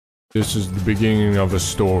This is the beginning of a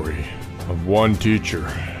story of one teacher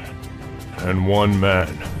and one man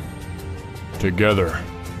together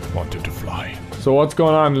wanted to fly. So what's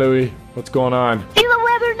going on, Louis? What's going on? See the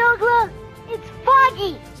weather, Nogla? It's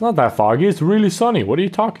foggy. It's not that foggy. It's really sunny. What are you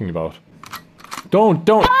talking about? Don't.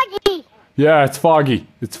 Foggy. Yeah, it's foggy.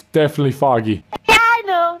 It's definitely foggy. Yeah, I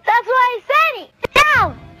know. That's why I said it.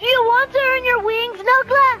 Now, do you want to earn your wings,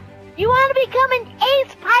 Nogla? You want to become an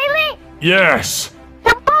ace pilot? Yes.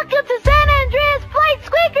 Then welcome to San Andreas Flight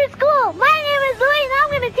Squeaker School. My name is Louis and I'm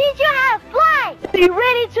going to teach you how to fly. Are you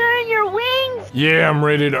ready to earn your wings? Yeah, I'm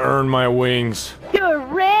ready to earn my wings. Your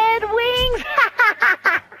red wings?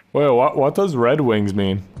 Wait, what does red wings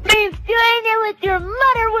mean? Means doing it with your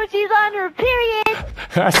mother when she's on her period.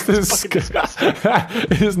 That's disgusting.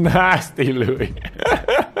 That is nasty, Louis.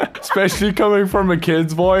 Especially coming from a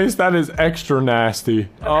kid's voice, that is extra nasty.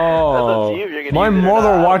 Oh, my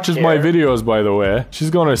mother watches my videos, by the way. She's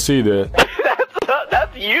gonna see that.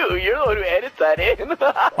 That's you. You're the one who edits that in.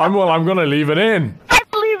 I'm gonna leave it in. I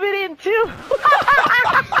leave it in too.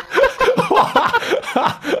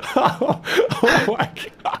 Oh my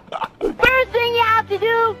god. First thing you have to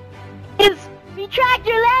do is retract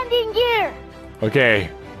your landing gear. Okay,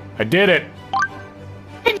 I did it.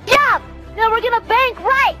 Good job. Now we're gonna bank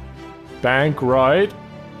right. Bank right.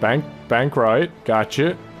 Bank right.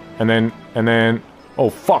 Gotcha. And then. Oh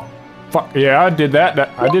fuck. Yeah, I did that.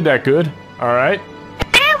 I did that good. All right.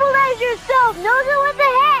 Stabilize yourself. Nose with the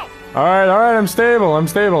head. All right. I'm stable. You're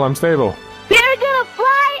gonna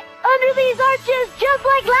fly under these arches just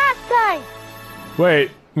like last time. Wait.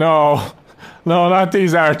 No, not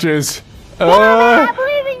these arches. I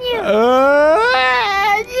believe in you.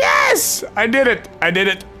 Yes! I did it.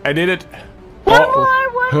 One more.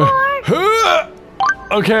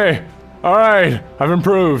 Okay. All right. I've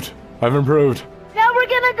improved. Now we're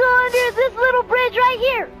gonna go under this little bridge right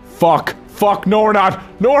here. Fuck. No, we're not.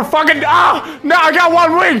 No, we're fucking. No, I got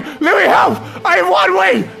one wing. Louis, help! I have one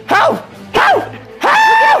wing. Help!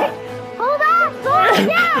 Hold on.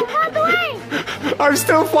 Down. Not the way. I'm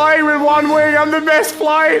still flying with one wing. I'm the best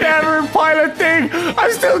flying ever in pilot thing.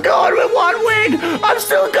 I'm still going with one wing. I'm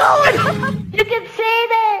still going. You can say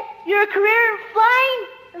that your career in flying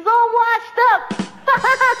is all washed up.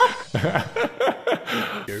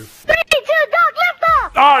 3, 2, dog, lift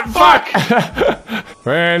off! Oh, fuck!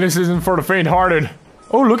 Man, this isn't for the faint-hearted.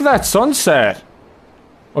 Oh, look at that sunset.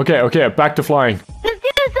 Okay, back to flying. Let's do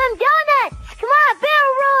some donuts! Come on,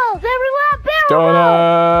 barrel rolls! Everyone, barrel rolls!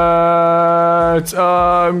 Donuts!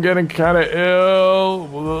 I'm getting kinda ill.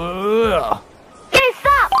 Okay,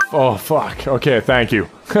 stop! Oh, fuck. Okay, thank you. On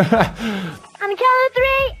the count of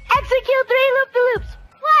 3, execute 3 loop-de-loops.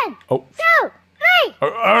 1, Oh. 2, 3!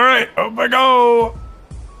 Alright, up I go!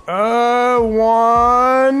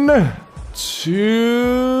 1,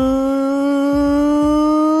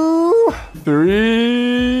 2,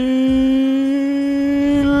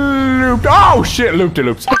 3. Loop. Oh shit,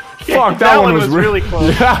 loop-de-loops. Fuck, that one was really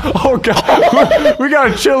close. Yeah, oh god. We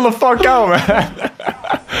gotta chill the fuck out, man.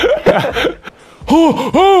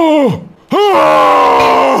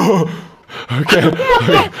 Okay.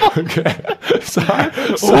 Sorry.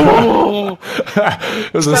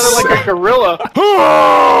 It was Sounded like a gorilla.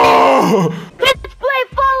 Let's play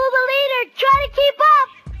follow the leader! Try to keep up!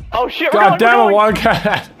 Oh shit, God damn it,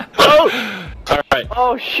 Wildcat. Oh! Alright.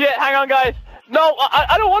 Oh shit, hang on guys. No,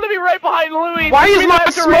 I don't want to be right behind Louis. Why is mine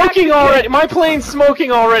smoking already? My plane's smoking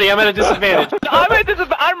already. I'm at a disadvantage.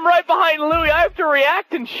 I'm right behind Louis. I have to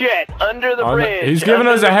react and shit. Under the bridge. He's giving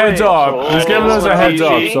us a heads up. He's giving us a heads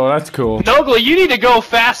up, so that's cool. Nogla, you need to go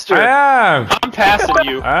faster. I am. I'm passing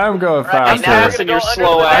you. I'm going Right, faster. now we're Passing gonna your go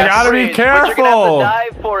slow under the ass. I gotta be next bridge, but you're gonna careful. have to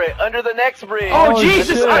dive for it under the next bridge. Oh, Jesus!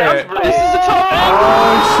 shit. This is the time.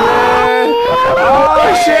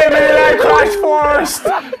 Oh shit, Milan, crash forced.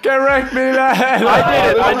 Get wrecked, Milan. I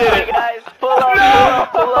did it. Guys, pull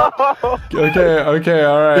up. Okay,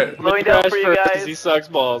 alright. Slowing down for you He guys. sucks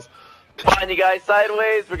balls. Fine, you guys,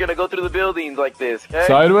 sideways. We're gonna go through the buildings like this, okay?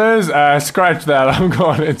 Sideways? Scratch that. I'm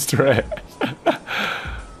going in straight.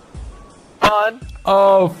 On.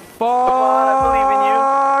 Oh, fuck. I believe in you.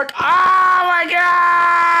 Oh my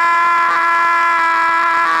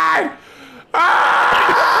god!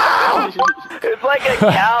 Ah! It's like a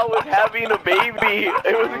cow was having a baby.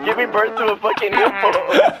 It was giving birth to a fucking hippo.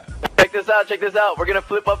 Check this out. We're gonna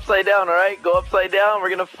flip upside down, alright? Go upside down. We're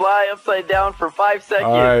gonna fly upside down for 5 seconds.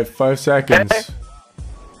 Alright, 5 seconds. Okay.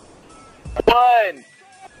 1,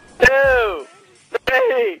 2,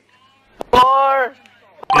 3, 4.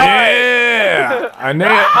 Yeah! I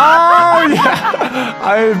nailed it. Oh yeah!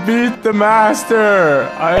 I beat the master.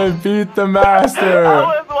 I was watching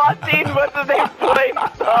 14 what's the name points.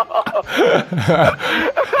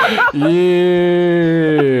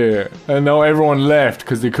 Yeah. And now everyone left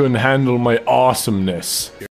because they couldn't handle my awesomeness.